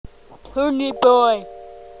Turnip boy,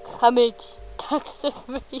 commit tax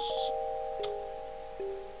evasion.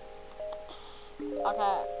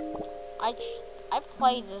 Okay, I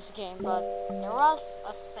played this game, but there was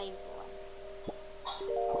a save one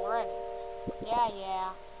already. Yeah.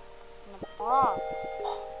 Bro,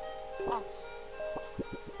 thanks.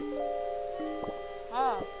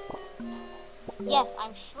 Oh. Yes,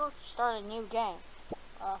 I'm sure to start a new game.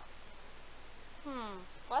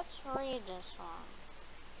 Let's read this one.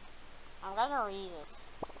 I'm gonna read it.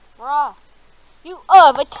 Bruh, you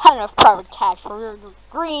owe a ton of private tax for your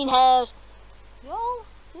greenhouse. You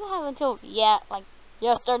have until, like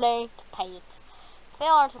yesterday to pay it.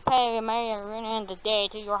 Failure to pay may ruin the day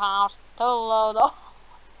to your house. Total load of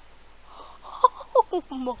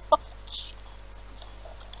how much?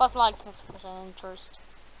 Plus like 6% interest.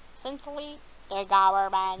 Sincerely, the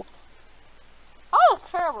government. Oh,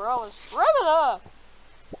 care, bro, it's ripping up.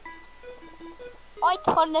 Oj,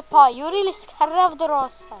 turnip, you really scared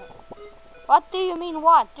us. What do you mean,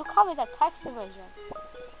 what? You call it a tax evasion.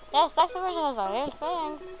 Yes, tax evasion is a real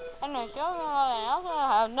thing. And it's your else I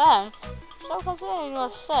have done. So consider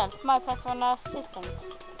yourself my personal assistant.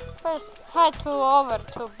 First, head over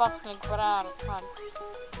to bustling ground.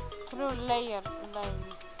 Through layer lane.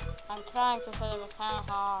 I'm trying to set up a town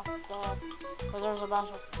hall there, but there's a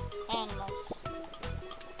bunch of animals.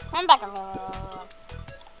 I'm back on the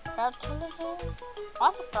fertilizer?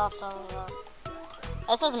 What's a fertilizer?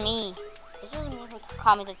 This is me. This is me who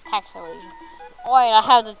committed tax evasion. Oh wait, I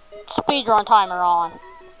have the speedrun timer on.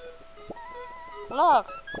 Look,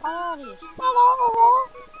 what are these? Hello,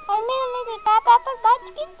 I merely that apple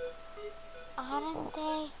basket. Aren't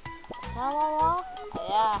they? So,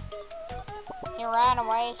 yeah. He ran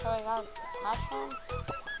away, so he got touched him.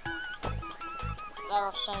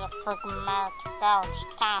 Never seen a freaking mouth to go.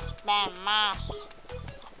 Times bad mass.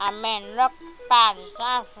 I mean, look bad is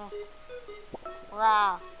awesome.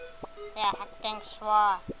 Wow. Yeah, I think so.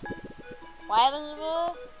 What is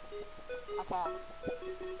it? Okay.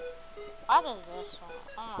 What is this one?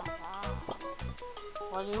 Oh my god.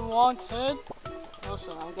 What do you want, kid?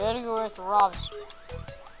 Listen, I'm getting you with Robs.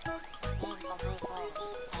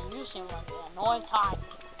 And you seem like an annoying type.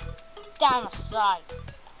 Get down aside.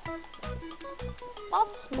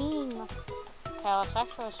 That's mean. Okay, let's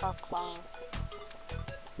actually start playing.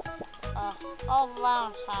 Old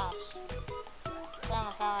lounge house.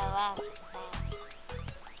 Family lounge.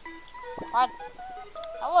 What?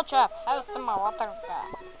 Hello, chap. Have some more water.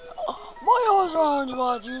 My eyes aren't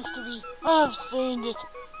what it used to be. I've seen it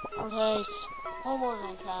for days. Homework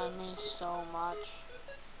can mean so much.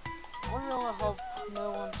 I really hope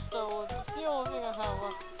no one stole it. The only thing I have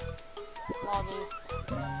left. Lobby.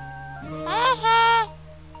 Ha ha.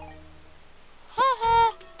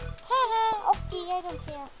 Okay, I don't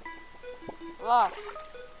care. Look,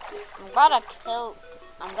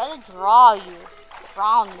 I'm gonna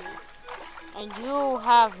drown you, and you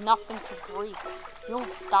have nothing to breathe. You'll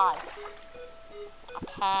die.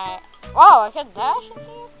 Okay. Wow, I can dash in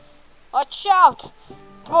here? Watch out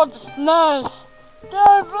for the snails.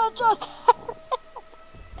 They're vegetarian.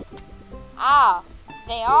 Ah,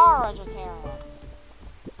 they are vegetarian.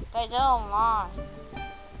 They don't lie.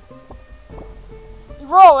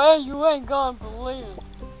 Bro, you ain't gonna believe it.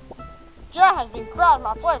 Jack has been crowding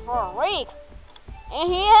my place for a week, and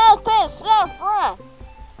he has paid $7 for it.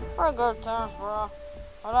 We're good terms, bro.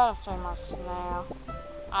 But I don't say much now.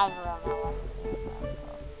 I'd rather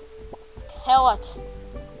kill it.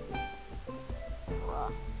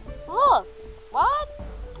 Bro. Look! What?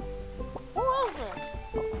 Who is this?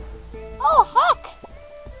 Oh, heck!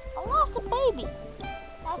 I lost a baby.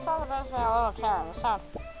 That's all the best way a little terrorist, huh?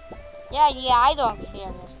 Yeah, I don't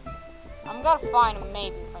care. I'm gonna find him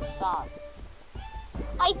maybe if I saw it.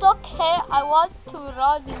 I don't care. I want to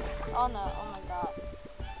run it. Oh no, oh my god.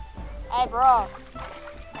 Hey, bro.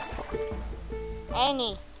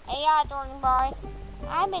 Annie. Hey, Dorothy boy.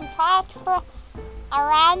 I've been traveling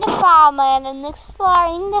around the farmland and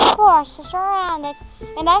exploring the forests around it,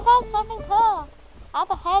 and I found something cool. Up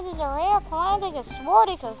ahead is a rare Atlantic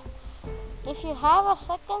Swordicus. If you have a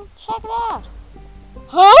second, check it out.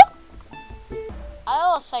 Huh? I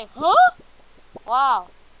always say, huh? Wow.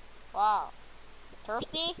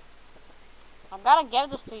 Thirsty? I've gotta give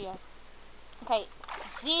this to you. Okay,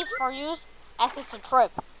 Z is for use, S is to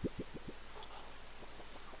trip.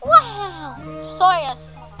 Wow!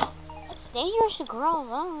 Soyas! It's dangerous to grow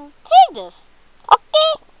alone. Take this.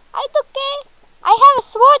 Okay, it's okay. I have a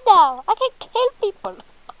sword now. I can kill people.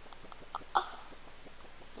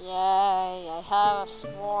 Yay, I have a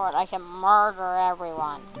sword. I can murder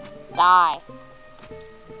everyone. Die.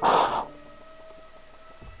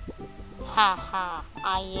 Haha,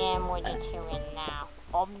 I am vegetarian now.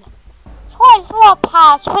 Try swap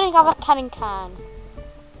parts, putting up a cutting can.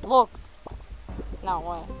 Look. No,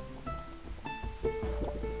 wait.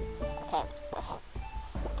 Okay.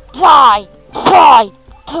 Die! Die!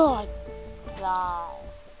 Die! Die.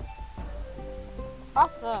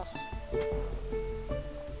 What's this?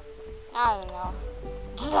 I don't know.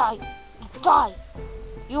 Die! Die!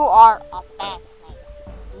 You are a bad snake,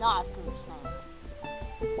 not a good snake.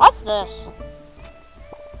 What's this?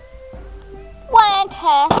 One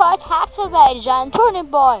time for tax evasion, turnip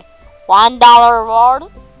boy. $1 reward.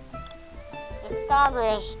 The country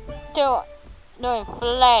is still doing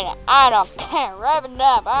inflated. I don't care. Wrap it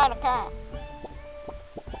up. I don't care.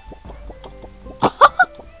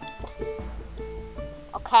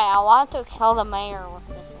 Okay, I want to kill the mayor with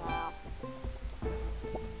this now.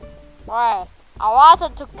 Right. I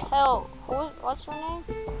wanted to kill. What's your name?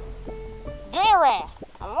 Jerry!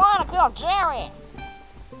 I want to kill Jerry!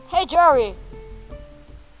 Hey, Jerry!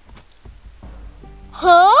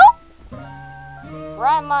 Huh?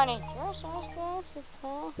 Right money.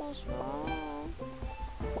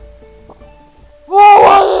 Whoa,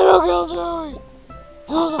 why did you kill Jerry?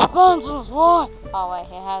 He was offenseless, what? Oh wait,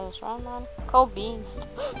 he had his right money. Cold beans.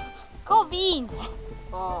 Cold beans!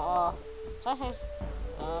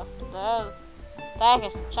 That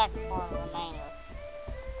is check for the remainder.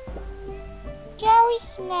 Jerry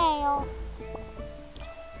Snail.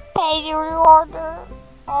 Pay the order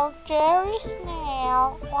of Jerry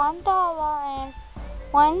Snail, $1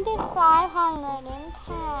 and $2,500 in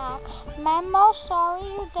tax. Memo, sorry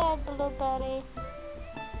you dead, Blueberry.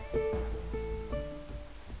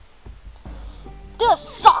 This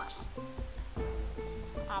sucks!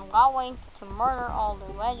 I'm going to murder all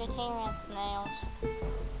the vegetarian snails.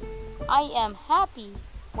 I am happy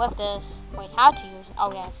with this. Wait, how to use it?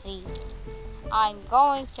 Oh yeah, see. I'm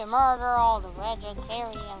going to murder all the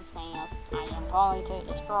vegetarian snails. I am going to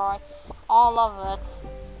destroy all of it.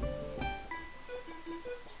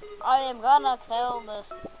 I am gonna kill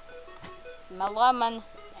this lemon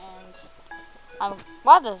and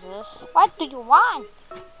what is this? What do you want?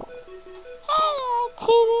 Hello,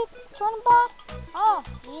 TV turnip boy. Oh,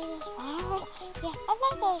 Jesus, flowers. Yeah, I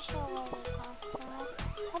like that show where they come from.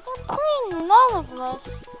 But they're pretty none of this.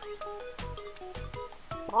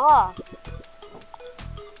 Bruh.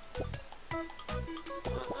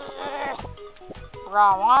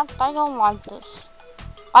 I don't want this.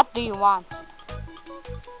 What do you want?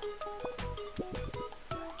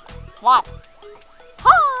 What?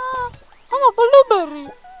 Ha! I'm a blueberry.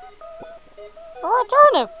 Or a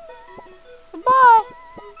turnip. Goodbye.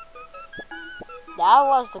 That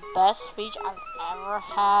was the best speech I've ever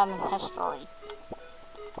had in history.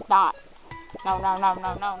 Not. No.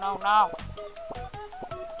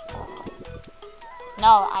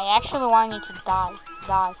 No, I actually want you to die.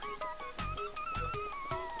 Die.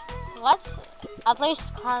 Let's at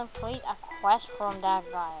least complete a quest from that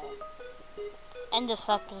guy. In this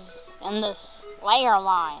episode, in this layer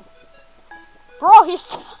line. Bro,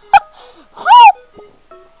 he's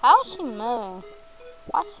how's he moving?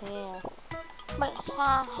 What's here? There's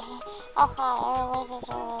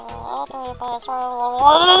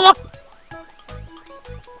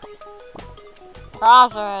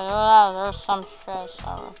some stress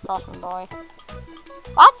over. Trust me, boy.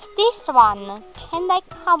 What's this one? Can I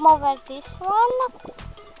come over this one?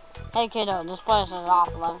 Hey kiddo, this place is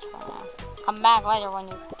off limits for now. Come back later when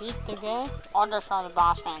you beat the game, or destroy the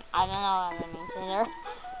boss man. I don't know what that means either.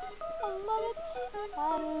 I love it. I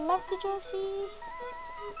love the Josie.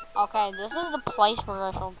 Okay, this is the place where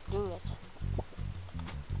I shall do it.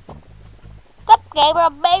 Stop, Gabriel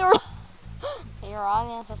Bayer. Your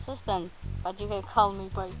audience assistant, but you can call me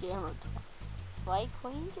by gamer. Slay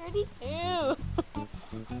Queen 32.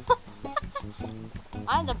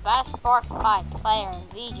 I'm the best Fork 5 player in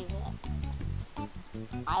VGVille.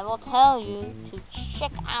 I will tell you to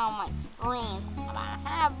check out my screens, but I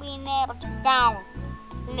have been able to go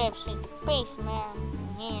lives in the basement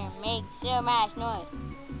here and make so much noise.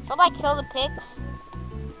 Should I kill the pigs?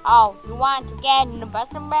 Oh, you want to get in the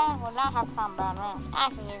Buster Band? Well, not have time band rounds.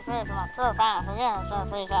 Access is free from my true fans, so yeah, so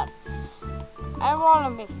freeze up. I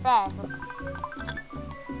want to be fast.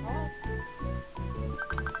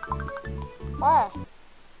 Where?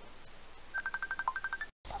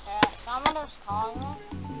 Okay, someone's calling me.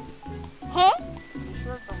 Hey? Be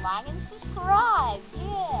sure to like and subscribe.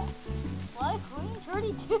 Yeah. Slay Queen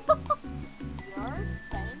 32. You're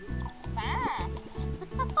saying facts.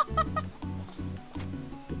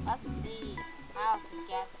 Let's see how to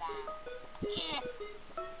get that. Yeah.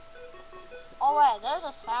 Oh wait, there's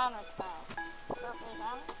a sound return.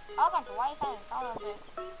 Welcome to White Side.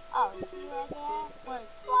 Oh, see you again? Wait,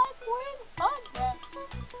 slide win? Okay.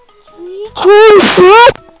 3, 2, 1.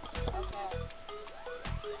 Okay.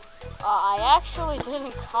 I actually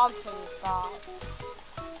didn't come to this guy.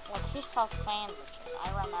 Like, he sells sandwiches. I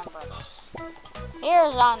remember this.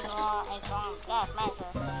 Here's on it's on death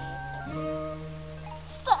measure.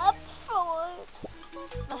 Stop forward.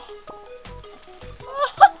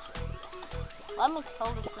 Let me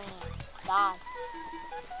kill this thing. Die.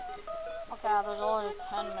 Okay, there's already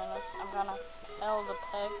 10 minutes. I'm gonna kill the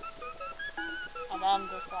pigs and end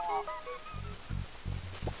this off.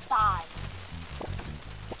 Die.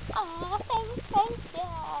 Ah, thanks,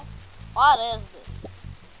 yeah. What is this?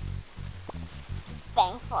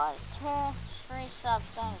 Thanks for the 3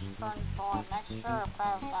 subs and turn forward. Next sure,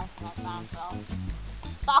 5 next time, so.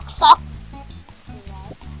 Suck!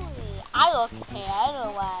 I look okay, I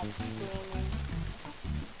don't like screaming.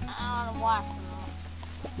 I don't watch them.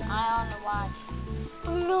 I only watch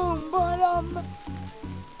Bloom Bottom.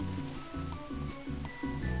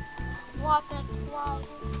 Water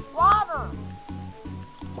twice. Water!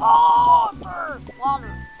 Water!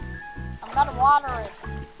 I'm gonna water it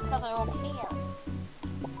because I don't care.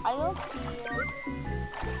 I don't care.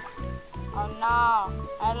 Oh no,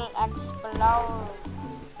 it'll explode.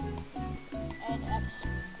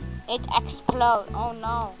 It explode. Oh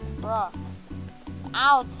no, bro.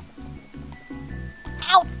 Out.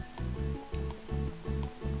 Out.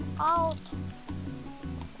 Out.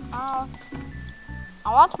 Out.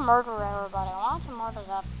 I want to murder everybody. I want to murder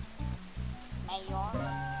that mayor.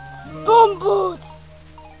 Boom boots.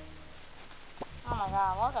 Oh my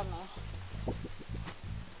god, look at me.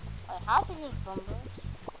 Wait, how to use boom boots?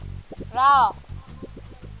 No.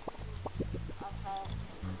 Okay.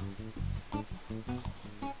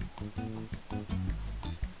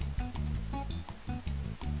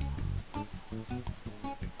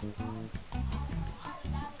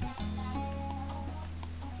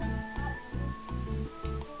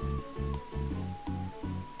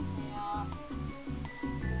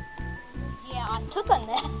 I took a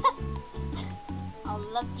nap. I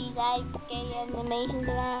love these AFK animations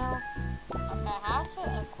now. Okay, how to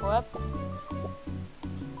equip?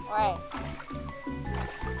 Wait.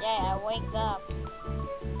 Yeah, I wake up.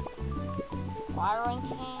 Watering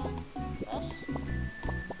can. This.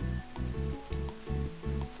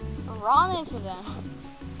 Run into them.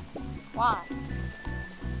 Why?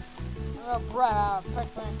 Oh, prick.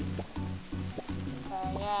 Okay,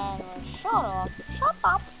 yeah, anyway, shut up. Shut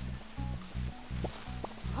up.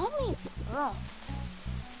 Let me, bro.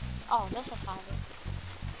 Oh, this is how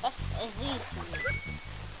this is easy.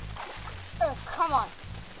 Come on.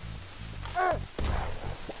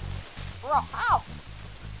 Bro, how?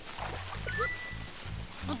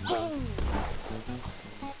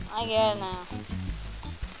 I get it now.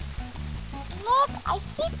 Look, I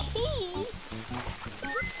see key.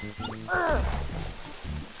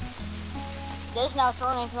 This now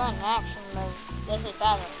turning into an action mode. This is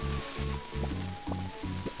better.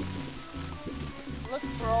 Look,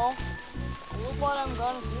 bro. Look what I'm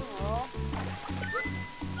gonna do, bro.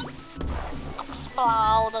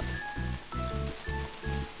 Explode.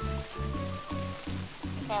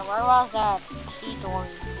 Okay, where was that key door?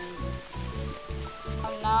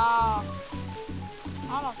 Oh no.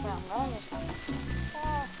 I don't care. I'm gonna just.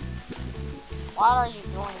 What are you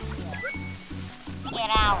doing here? Get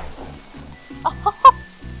out.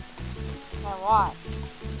 Okay, what?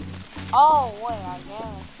 Oh, wait, I get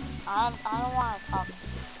it. I don't want to talk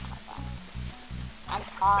about that. I'm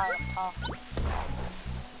tired of talking.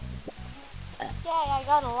 Yay, I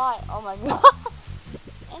got a lot. Oh my god.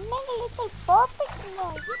 And make a little burping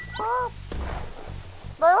noise. Burp.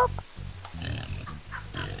 Burp.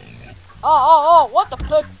 Oh, what the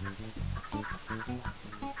fuck?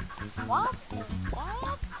 What is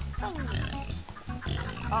that thing?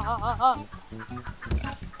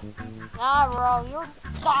 Nah, bro, you're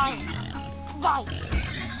dying. Die.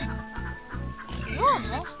 You're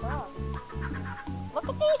messed up. Look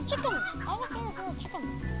at these chickens. I don't care if they're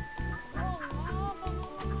chickens.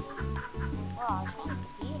 Bro, I can't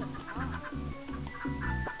beat them.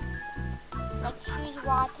 Let's choose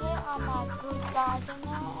water. I'm a good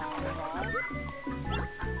gardener anyway.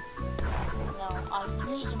 No, I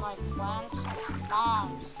use my plants.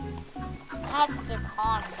 Moms. That's the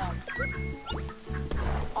concept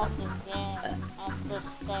of the game at this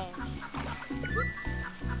stage.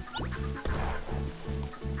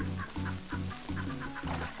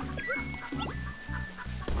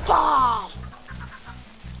 Die!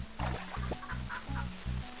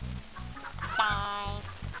 Die!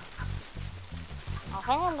 I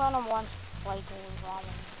think I'm gonna want to play games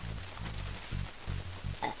rather.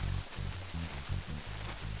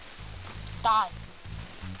 Die.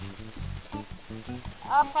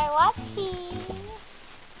 Okay, let's see.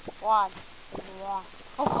 What do you want?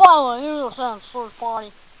 Oh, finally, you sound so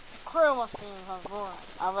funny. Crew must be in the room.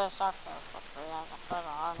 I wish I could for free as a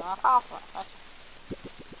fiddle on the coffin.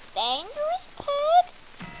 Dangerous pig?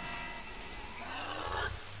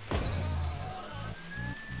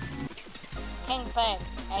 King pig.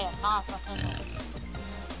 Hey, it's not for me.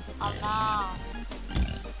 Oh no.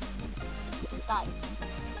 Die.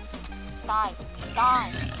 Die.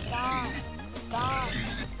 Die. Die. Die.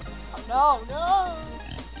 Oh no, no.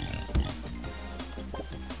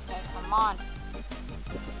 Okay, come on.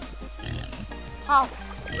 How?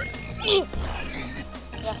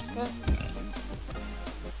 Yes, good.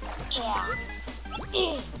 Yeah.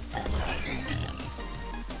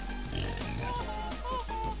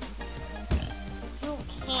 You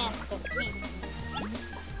can't defeat me.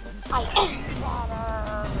 I am better.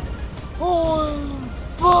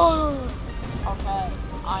 Okay,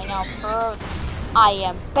 I now prove I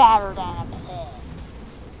am better than a pig.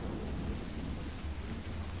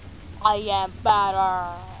 I am better.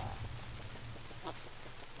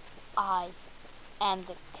 I am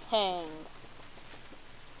the king.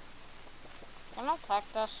 Can I take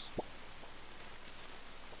this?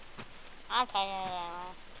 I'm taking it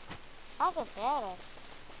anyway. How to get it?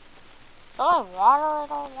 Shall I water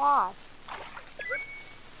it or what?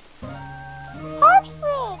 Heart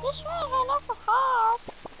fruit! This one is enough for heart.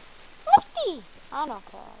 Nifty! I don't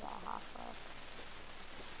care about heart fruit.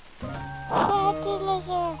 Fatty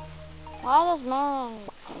lizard. Why does Marion?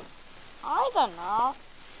 I don't know.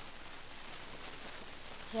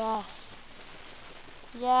 Yes.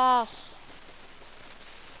 Yes.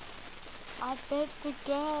 I beat the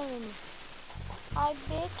game. I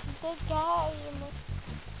beat the game.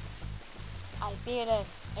 I beat it.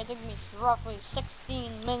 It took me roughly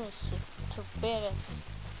 16 minutes to beat it.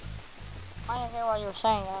 I didn't hear what you were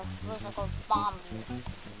saying. I wish I could bomb you.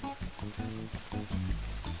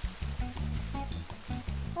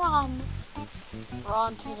 Run.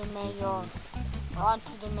 Run to the mayor. Run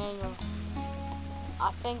to the mayor.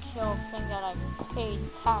 I think he'll think that I paid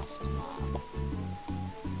taxes now.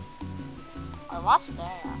 Or what's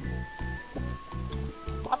there?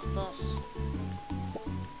 What's this?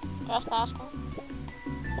 Just asking.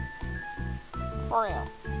 For real.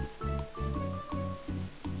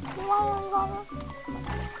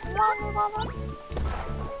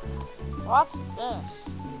 What's this?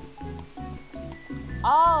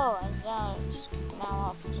 Oh, it does.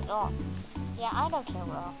 Now opens the door. Yeah, I don't care,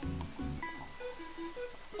 bro.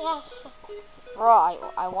 Yes. Bro,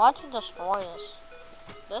 I want to destroy this.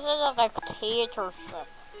 This is a dictatorship.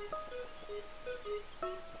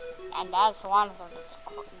 And that's one of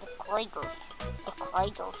the creators. The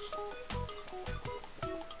creators.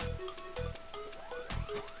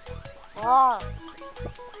 Bro,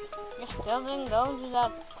 you still didn't go to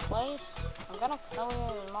that place? I'm gonna kill you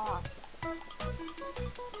even more.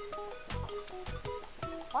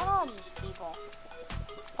 What are these people?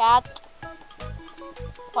 Cat,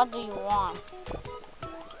 what do you want?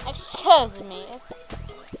 Excuse me, it's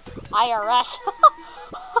IRS.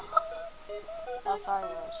 That's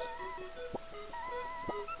IRS.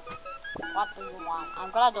 What do you want?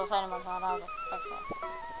 I'm gonna do animals on out of the picture.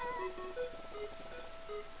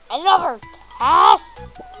 Another task!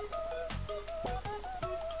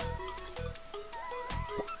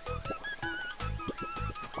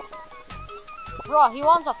 Bro, he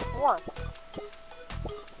wants a fork.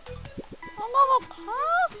 Another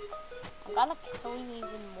task? I'm gonna kill you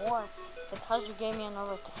even more because you gave me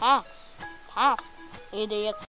another task. Idiot.